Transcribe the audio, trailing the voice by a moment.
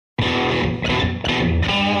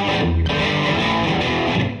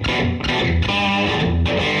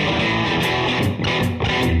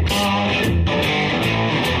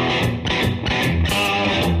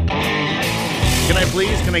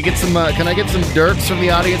Can I get some derps from the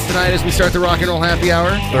audience tonight as we start the rock and roll happy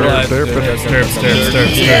hour? Derps.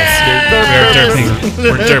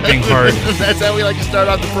 We're derping hard. That's how we like to start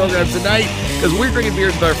off the program tonight, because we're drinking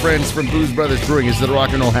beers with our friends from Booze Brothers Brewing. It's the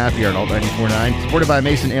Rock and Roll Happy Hour on Alt 94.9. Supported by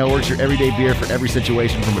Mason Ale Works, your everyday beer for every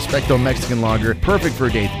situation, from Respecto Mexican Lager, perfect for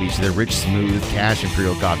a day at the beach. Their rich, smooth, cash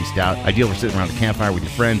Imperial Coffee Stout, ideal for sitting around the campfire with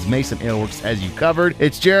your friends. Mason Ale Works has you covered.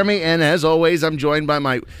 It's Jeremy, and as always, I'm joined by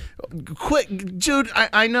my... Quick, Jude,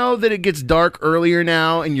 I know that it gets dark earlier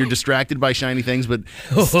now and you're distracted by shiny things, but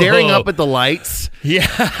staring up at the lights...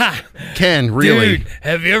 Yeah. Ken, really? Dude,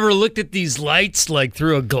 have you ever looked at these lights like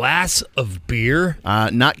through a glass of beer?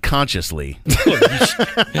 Not consciously.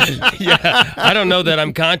 Yeah, I don't know that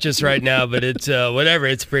I'm conscious right now, but it's whatever,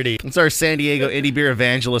 it's pretty. It's our San Diego indie beer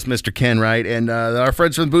evangelist, Mr. Ken, right? And our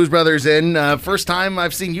friends from Booze Brothers first time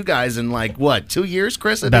I've seen you guys in 2 years,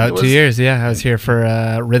 Chris? About 2 years, yeah. I was here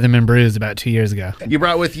for Rhythm and Brews about 2 years ago. You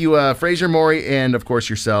brought with you Fraser Maury and, of course,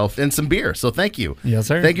 yourself and some beer. So thank you. Yes,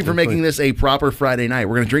 sir. Thank you for making this a proper Friday night.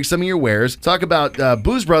 We're going to drink some of your wares, talk about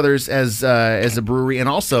Booze Brothers as a brewery, and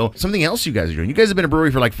also something else you guys are doing. You guys have been a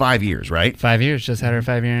brewery for 5 years, right? 5 years. Just had our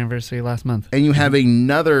 5-year anniversary last month. And you have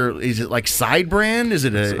another, is it side brand? Is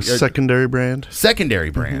it a secondary brand? Secondary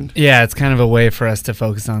brand. Yeah, it's kind of a way for us to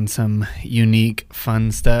focus on some unique,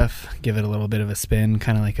 fun stuff, give it a little bit of a spin,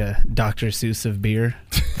 kind of like a Dr. Seuss of beer.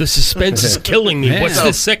 The suspense is killing me. Yeah. What's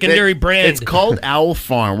the secondary brand? It's called Owl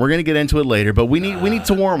Farm. We're going to get into it later, but we need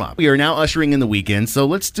to warm up. We are now ushering in the weekend, so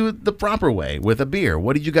let's do it the proper way with a beer.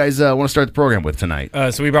 What did you guys want to start the program with tonight?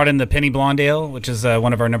 So we brought in the Penny Blonde Ale, which is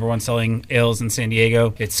one of our number one selling ales in San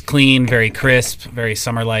Diego. It's clean, very crisp, very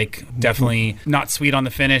summer-like. Definitely not sweet on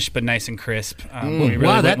the finish, but nice and crisp. We really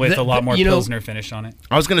went with a lot more Pilsner finish on it.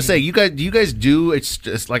 I was going to say, do you guys do it's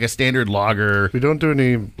just like a standard lager? We don't do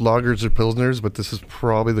any lagers or pilsners, but this is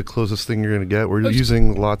probably the closest thing you're going to get. We're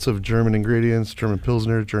using lots of German ingredients, German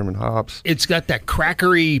Pilsner, German hops. It's got that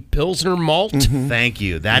crackery Pilsner malt. Mm-hmm. Thank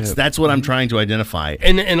you. That's what I'm trying to identify.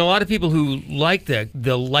 And a lot of people who like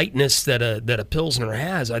the lightness that a Pilsner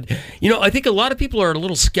has. I think a lot of people are a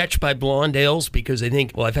little sketched by blonde ales because they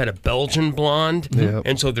think, well, I've had a Belgian blonde,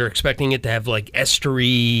 and so they're expecting it to have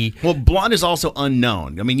estery. Well, blonde is also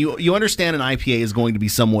unknown. I mean, you understand an IPA is going to be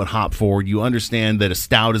somewhat hop forward. You understand that a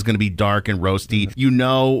stout is going to be dark and roasty. You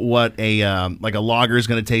know what a lager is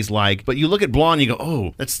going to taste like. But you look at blonde, and you go,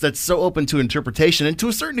 oh, that's so open to interpretation, and to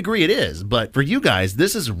a certain degree, it is. But for you guys,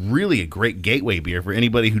 this is really a great gateway beer for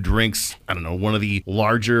anybody who drinks, I don't know, one of the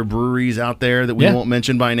larger breweries out there that we won't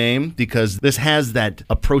mention by name, because this has that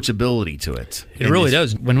approachability to it. It really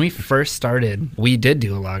does. When we first started, we did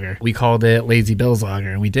do a lager. We called it Lazy Bill's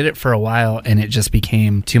Lager, and we did it for a while, and it just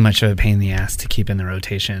became too much of a pain in the ass to keep in the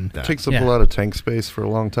rotation. It takes up a lot of tank space for a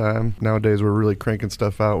long time. Nowadays, we're really cranking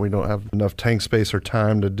stuff out. We don't have enough tank space or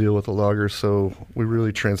time to deal with a lager, so we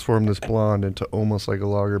really transformed this blonde into almost like a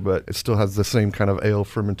lager, but it still has the same kind of ale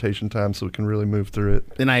fermentation time, so we can really move through it.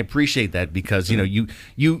 And I appreciate that, because you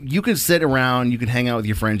can sit around, you can hang out with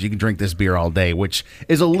your friends, you can drink this beer all day, which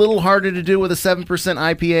is a little harder to do with a 7%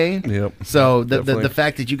 IPA. Yep. So the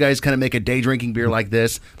fact that you guys kind of make a day drinking beer like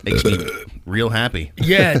this makes me real happy.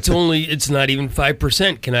 Yeah, it's not even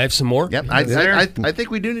 5%. Can I have some more? Yep. I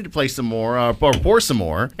think we do need to play some more, or pour some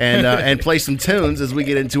more, and play some tunes as we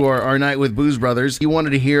get into our night with Booze Brothers. You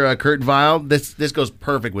wanted to hear Kurt Weill. This goes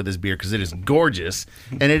perfect with this beer because it is gorgeous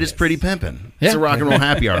and it is pretty pimpin'. It's a rock and roll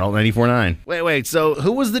happy hour, Alt 94.9. Wait. So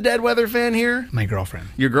who was the Dead Weather fan here? My girlfriend.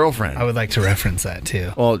 Your girlfriend. I would like to reference that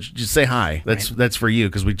too. Well, just say hi. That's for you,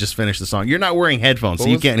 because we just finished the song. You're not wearing headphones, so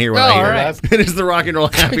you can't hear what I hear. Right. It is the rock and roll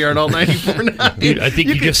happy hour, Alt 94.9. Dude, I think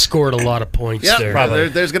you just scored a lot of points there. Probably.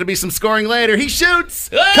 There's going to be some scoring later. He shoots.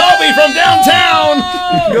 Kobe from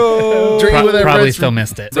downtown. Go. Drinking with our Probably friends still from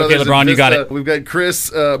missed it. It's okay, LeBron, you got it. We've got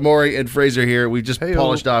Chris, Maury, and Fraser here. We just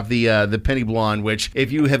polished off the Penny Blonde, which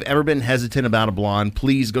if you have ever been hesitant about a blonde,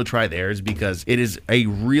 please go try theirs, because it is a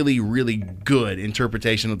really, really good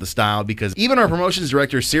interpretation of the style. Because even our promotions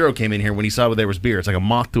director, Ciro, came in here when he saw there was beer. It's like a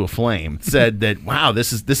moth to a flame. Said that, wow,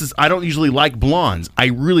 this is. I don't usually like blondes. I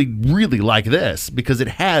really, really like this because it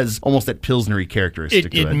has almost that Pilsnery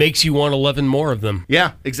characteristic to it. It makes you want 11 more of them.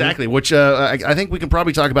 Yeah, exactly. Which I think we can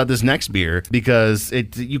probably talk about this next beer, because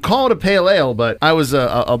you call it a pale ale, but I was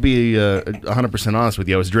I'll be 100% honest with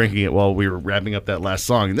you. I was drinking it while we were wrapping up that last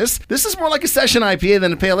song, and this is more like a session IPA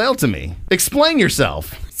than a pale ale to me. Explain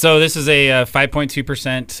yourself. So this is a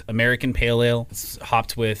 5.2% American Pale Ale. It's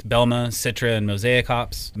hopped with Belma, Citra, and Mosaic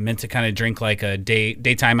hops. Meant to kind of drink like a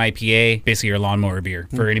daytime IPA, basically your lawnmower beer.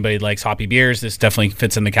 For anybody that likes hoppy beers, this definitely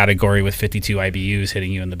fits in the category with 52 IBUs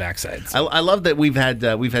hitting you in the backside. So. I love that we've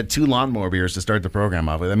had two lawnmower beers to start the program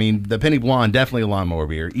off with. I mean, the Penny Blonde, definitely a lawnmower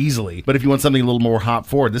beer, easily. But if you want something a little more hop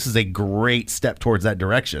forward, this is a great step towards that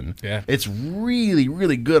direction. Yeah. It's really,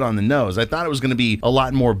 really good on the nose. I thought it was going to be a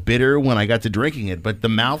lot more bitter when I got to drinking it, but the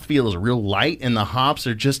mouthfeel is real light, and the hops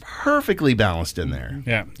are just perfectly balanced in there.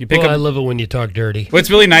 Yeah. You pick up. I love it when you talk dirty. What's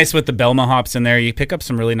really nice with the Belma hops in there, you pick up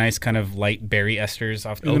some really nice kind of light berry esters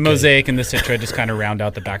off the Mosaic and the Citra just kind of round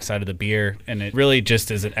out the backside of the beer, and it really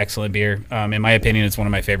just is an excellent beer. In my opinion, it's one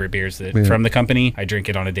of my favorite beers from the company. I drink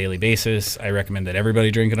it on a daily basis. I recommend that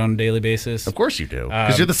everybody drink it on a daily basis. Of course you do,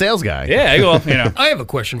 because you're the sales guy. Yeah, well, you know. I have a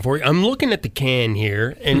question for you. I'm looking at the can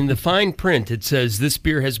here, and in the fine print, it says this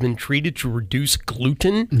beer has been treated to reduce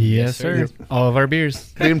gluten. Yes, sir. All of our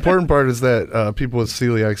beers. The important part is that people with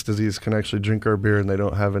celiac disease can actually drink our beer and they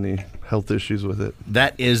don't have any health issues with it.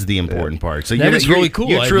 That is the important part. So that is really cool.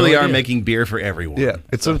 You truly are making beer for everyone. Yeah,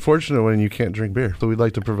 it's unfortunate when you can't drink beer, so we'd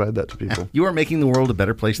like to provide that to people. You are making the world a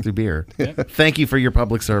better place through beer. Thank you for your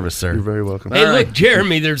public service, sir. You're very welcome. Hey, look,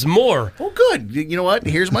 Jeremy, there's more. Oh, good. You know what?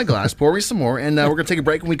 Here's my glass. Pour me some more, and we're going to take a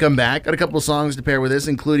break when we come back. Got a couple of songs to pair with this,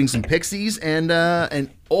 including some Pixies and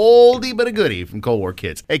an oldie but a goodie from Cold War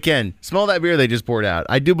Kids. Hey, Ken, smell that beer they just poured out.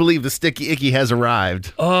 I do believe the Sticky Icky has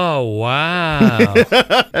arrived. Oh, wow.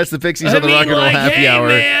 That's the Pixies on the Rock and Roll Happy Hour.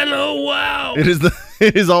 Man, oh, wow.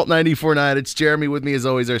 It is Alt 94.9. It's Jeremy with me as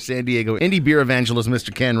always, our San Diego indie beer evangelist,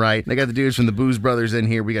 Mr. Ken Wright. And I got the dudes from the Booze Brothers in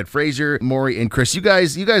here. We got Fraser, Maury, and Chris. You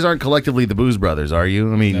guys aren't collectively the Booze Brothers, are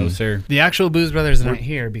you? I mean, no, sir. The actual Booze Brothers aren't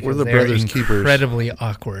here because we're the they're brothers incredibly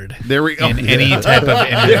awkward. There we go. In any type of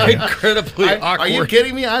They're interview. incredibly awkward. Are you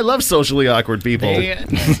kidding me? I love socially awkward people.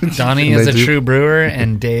 Donnie is a true brewer,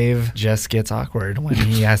 and Dave just gets awkward when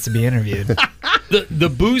he has to be interviewed. The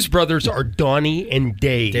Booze Brothers are Donnie and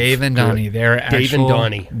Dave. Dave and Donnie. They're Dave actual and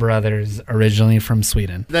Donnie. brothers originally from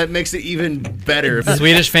Sweden. That makes it even better.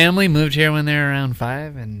 Swedish family moved here when they were around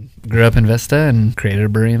 5 and grew up in Vista and created a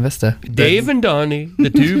brewery in Vista. Dave and Donnie, the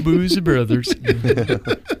two Booze Brothers.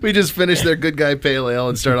 We just finished their Good Guy Pale Ale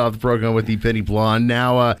and started off the program with the Penny Blonde.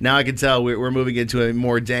 Now I can tell we're moving into a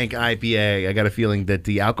more dank IPA. I got a feeling that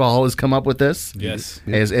the alcohol has come up with this. Yes.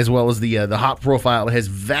 As well as the hop profile has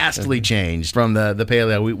vastly changed from the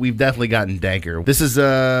Pale Ale. We've definitely gotten danker. This is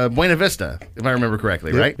Buena Vista, if I remember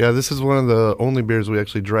correctly, right? Yeah, this is one of the only beers we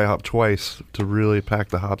actually dry hop twice to really pack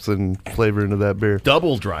the hops and flavor into that beer.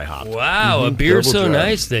 Double dry hop. Wow, a beer Double so dry.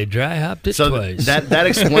 nice they dry hopped it So twice. that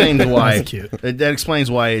explains why. That's cute. That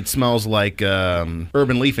explains why it smells like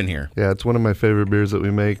Urban Leaf in here. Yeah, it's one of my favorite beers that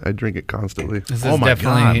we make. I drink it constantly. This Oh is my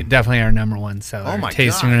definitely our number one seller. Oh my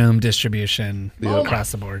Tasting God. room distribution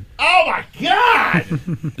across the board. Oh my God!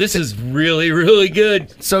 This is really, really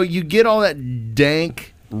good. So you get all that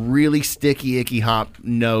dank, really sticky, icky hop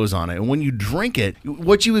nose on it. And when you drink it,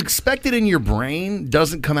 what you expected in your brain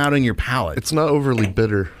doesn't come out in your palate. It's not overly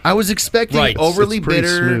bitter. I was expecting Right. overly It's pretty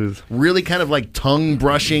bitter, smooth. really kind of like tongue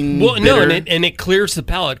brushing. Well, bitter. no, and it clears the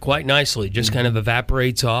palate quite nicely. Just kind of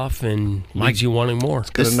evaporates off and leaves you wanting more.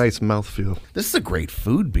 Got a nice mouthfeel. This is a great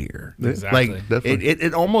food beer. Exactly. Like Definitely.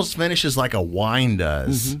 it almost finishes like a wine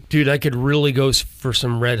does. Dude, I could really go for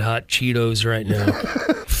some Red Hot Cheetos right now.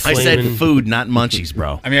 I said Flamin'. food, not munchies,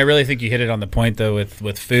 bro. I mean, I really think you hit it on the point, though,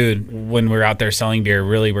 with food. When we're out there selling beer,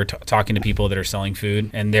 really we're talking to people that are selling food,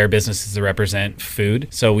 and their businesses to represent food.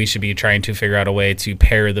 So we should be trying to figure out a way to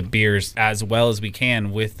pair the beers as well as we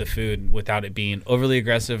can with the food without it being overly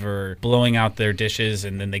aggressive or blowing out their dishes,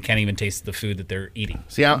 and then they can't even taste the food that they're eating.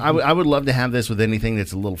 See, I would love to have this with anything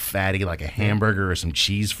that's a little fatty, like a hamburger or some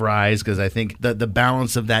cheese fries, because I think the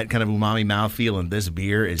balance of that kind of umami mouthfeel in this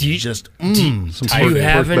beer is just Some Do you pork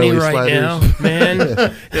have any belly right sliders. now, man?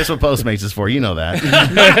 That's what Postmates is for. You know that.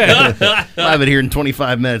 I'll have it here in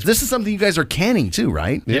 25 minutes. This is something you guys are canning too,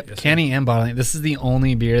 right? Yep, canning and bottling. This is the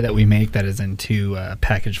only beer that we make that is in two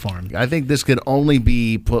package form. I think this could only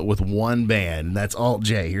be put with one band, and that's Alt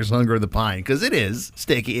J. Here's Hunger of the Pine, because it is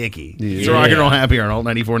Sticky Icky. It's a Rock and Roll Happy Hour on Alt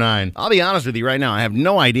 94.9. I'll be honest with you right now, I have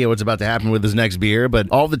no idea what's about to happen with this next beer, but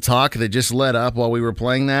all the talk that just led up while we were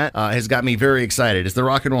playing that has got me very excited. It's the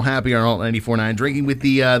Rock and Roll Happy Hour on Alt 94.9, drinking with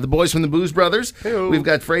the boys from the Booze Brothers. Hey-o. We've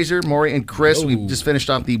got Fraser, Maury, and Chris. We've just finished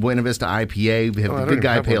off the Buena Vista IPA. We have I the don't Good even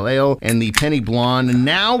Guy have Pale one. Ale and the Penny Blonde. And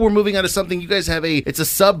now we're moving on to something you guys have it's a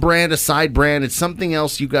sub-brand, a side brand. It's something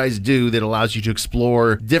else you guys do that allows you to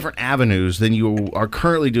explore different avenues than you are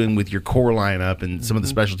currently doing with your core lineup and some of the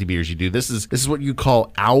specialty beers you do. This is what you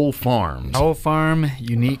call Owl Farms. Owl Farm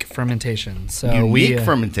Unique Fermentation. So Unique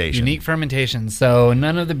fermentation. Unique fermentation. So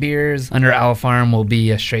none of the beers under Owl Farm will be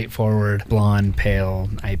a straightforward blonde, pale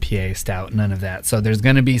IPA, stout. None of that. So there's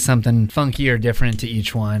going to be something funky or different to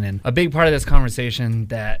each one. And a big part of this conversation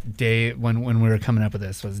that Dave, when we were coming up with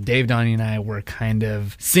this, was Dave, Donnie, and I were kind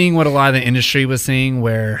of seeing what a lot of the industry was seeing,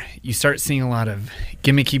 where you start seeing a lot of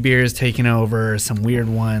gimmicky beers taking over, some weird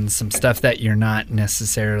ones, some stuff that you're not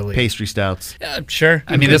necessarily... Pastry stouts. Sure.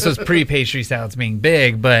 I mean, this was pre-pastry stouts being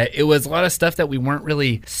big, but it was a lot of stuff that we weren't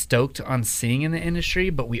really stoked on seeing in the industry,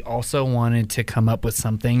 but we also wanted to come up with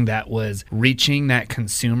something that was reaching that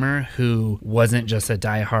consumer who wasn't just a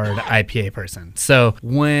diehard IPA person. So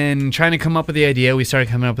when trying to come up with the idea, we started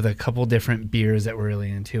coming up with a couple different beers that we're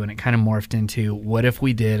really into, and it kind of morphed into, what if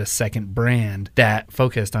we did a second brand that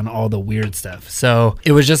focused on all the weird stuff? So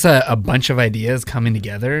it was just a bunch of ideas coming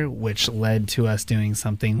together, which led to us doing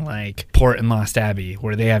something like Port and Lost Abbey,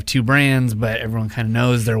 where they have two brands, but everyone kind of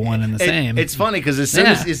knows they're one and the same. It's funny because as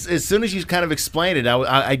soon as you kind of explained it,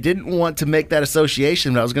 I didn't want to make that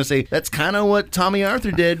association, but I was going to say that's kind of what Tommy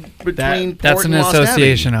Arthur did between Port and Lost Abbey. That's an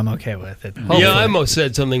association I'm okay with. Yeah, I almost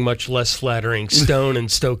said something much less flattering, stone and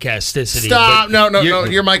stochasticity. Stop! No,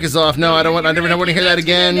 your mic is off. No, I never want to hear that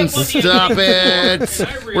again. Stop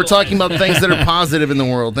it. We're talking about things that are positive in the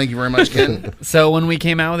world. Thank you very much, Ken. So when we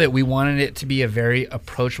came out with it, we wanted it to be a very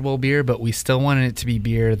approachable beer, but we still wanted it to be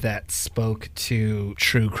beer that spoke to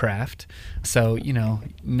true craft. So,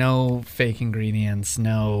 no fake ingredients,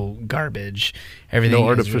 no garbage. Everything. No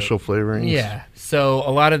artificial flavorings. Yeah. So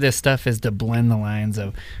a lot of this stuff is to blend the lines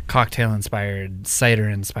of cocktail-inspired,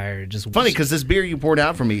 cider-inspired. Just funny because this beer you poured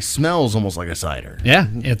out for me smells almost like a cider. Yeah,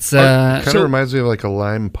 it's kind of reminds me of like a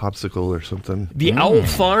lime popsicle or something. The Owl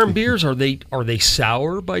Farm beers, are they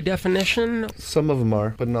sour by definition? Some of them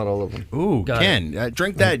are, but not all of them. Ooh, Ken,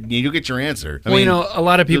 drink that. You'll get your answer. I mean, a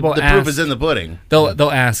lot of people the ask, proof is in the pudding.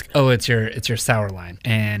 They'll ask, "Oh, it's your sour line,"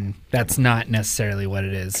 and that's not necessarily what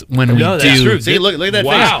it is. When we that's true. See, look at that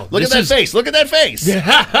face. Look at that face. Look at that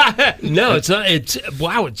face. No, it's not. It's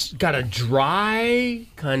got a dry,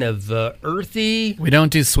 kind of earthy. We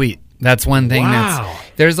don't do sweet. That's one thing.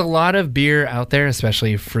 There's a lot of beer out there,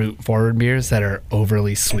 especially fruit-forward beers, that are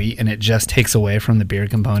overly sweet, and it just takes away from the beer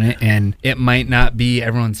component. And it might not be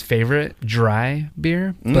everyone's favorite dry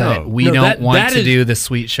beer, but we don't want to do the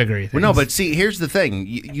sweet, sugary things. Well, no, but see, here's the thing.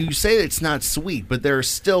 You say it's not sweet, but there are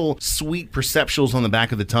still sweet perceptuals on the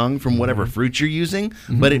back of the tongue from whatever fruit you're using,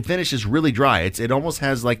 but it finishes really dry. It almost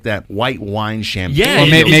has like that white wine champagne. Yeah, well,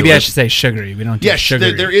 maybe I should say sugary. We don't do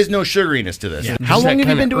sugary. There is no sugariness to this. Yeah. How long have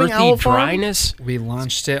you been doing Owl Farm? Dryness? We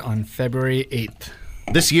launched it on February 8th.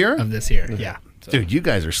 This year? Of this year, yeah. So. Dude, you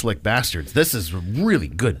guys are slick bastards. This is really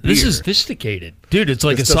good beer. This is sophisticated. Dude, it's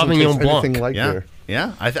like a Sauvignon Blanc. Like beer.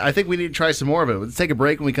 Yeah, I think we need to try some more of it. Let's take a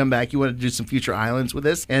break. When we come back, you want to do some future islands with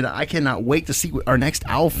this, and I cannot wait to see what our next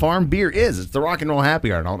Owl Farm beer is. It's the Rock and Roll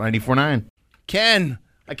Happy Hour on Alt 94.9. Ken,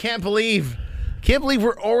 I can't believe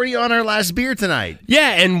we're already on our last beer tonight.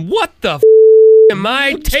 Yeah, and what the am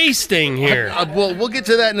I tasting here? Well, we'll get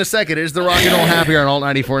to that in a second. It is the Rock and Roll Happy Hour on Alt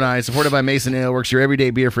 94.9, supported by Mason Ale Works, your everyday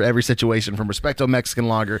beer for every situation, from Respecto Mexican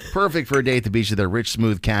Lager, perfect for a day at the beach with their rich,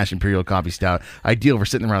 smooth Cash Imperial Coffee Stout, ideal for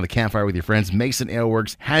sitting around the campfire with your friends. Mason Ale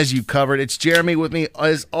Works has you covered. It's Jeremy with me,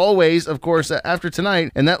 as always, of course, after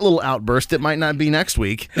tonight, and that little outburst, it might not be next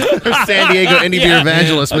week. San Diego Indie Beer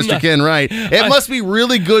Evangelist, Mr. Ken Wright. It must be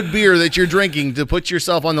really good beer that you're drinking to put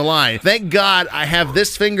yourself on the line. Thank God I have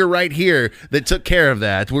this finger right here that took care of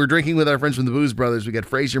that. We're drinking with our friends from the Booze Brothers. We got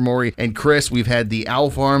Fraser Maury and Chris. We've had the Owl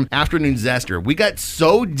Farm Afternoon Zester. We got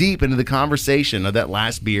so deep into the conversation of that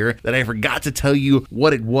last beer that I forgot to tell you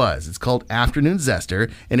what it was. It's called Afternoon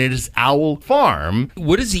Zester, and it is Owl Farm.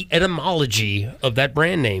 What is the etymology of that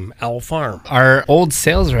brand name, Owl Farm? Our old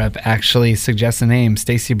sales rep actually suggests the name,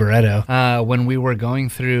 Stacy Barreto. When we were going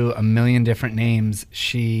through a million different names,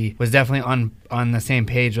 she was definitely on the same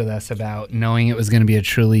page with us about knowing it was going to be a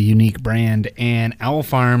truly unique brand. And Owl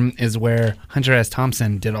Farm is where Hunter S.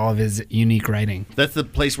 Thompson did all of his unique writing. That's the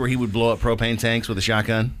place where he would blow up propane tanks with a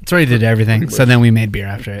shotgun? That's where he did everything. So then we made beer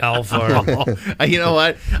after it. Owl Farm. You know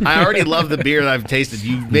what? I already love the beer that I've tasted.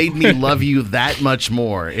 You made me love you that much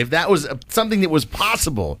more. If that was something that was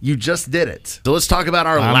possible, you just did it. So let's talk about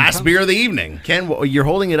our last beer of the evening. Ken, you're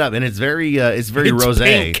holding it up, and it's very rosé.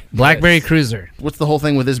 Pink. Blackberry Cruiser. What's the whole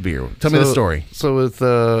thing with this beer? Tell me the story. So with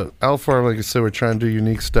Owl Farm, like I said, we're trying to do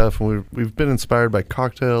unique stuff, and we've been inspired by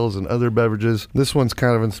cocktails and other beverages. This one's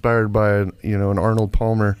kind of inspired by an Arnold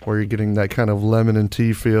Palmer, where you're getting that kind of lemon and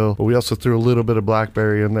tea feel. But we also threw a little bit of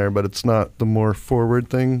blackberry in there, but it's not the more forward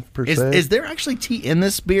thing per se. Is there actually tea in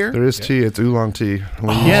this beer? There is tea. It's oolong tea.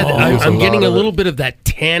 I'm getting a little bit of that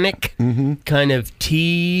tannic kind of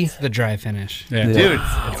tea. The dry finish. Yeah. Dude,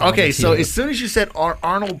 okay, so as soon as you said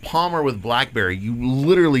Arnold Palmer with blackberry, you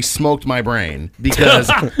literally smoked my brain, because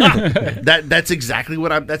that's exactly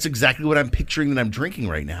what I'm picturing that I'm drinking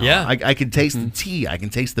right now. Yeah. I can taste the tea, I can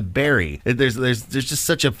taste the berry. There's just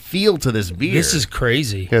such a feel to this beer. This is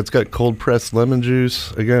crazy. Yeah, it's got cold pressed lemon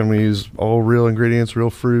juice. Again, we use all real ingredients, real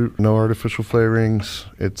fruit, no artificial flavorings.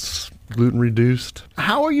 It's gluten reduced.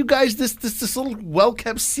 How are you guys this little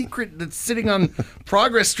well-kept secret that's sitting on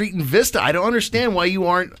Progress Street in Vista? I don't understand why you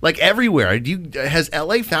aren't like everywhere. Has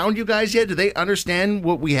LA found you guys yet? Do they understand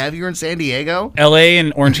what we have here in San Diego? LA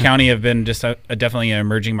and Orange County have been just definitely an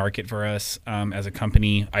emerging market for us as a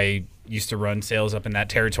company. I used to run sales up in that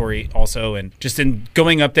territory also, and just in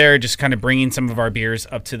going up there, just kind of bringing some of our beers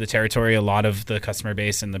up to the territory, a lot of the customer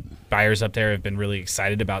base and the buyers up there have been really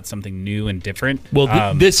excited about something new and different.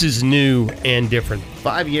 Well, this is new and different.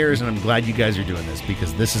 5 years, and I'm glad you guys are doing this,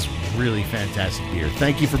 because this is really fantastic beer.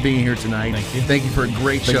 Thank you for being here tonight. Thank you for a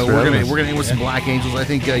great show. for We're having gonna us. end with some Black Angels. I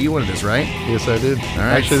think you wanted this, right? Yes, I did.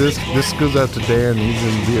 right. Actually, this goes out to Dan. He's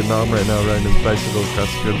in Vietnam right now, riding his bicycle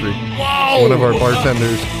across the country. Whoa! One of our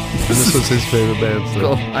bartenders. And this was his favorite band.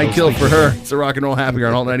 So I killed for her. It's the Rock and Roll Happy Hour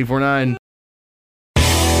on Alt 94.9.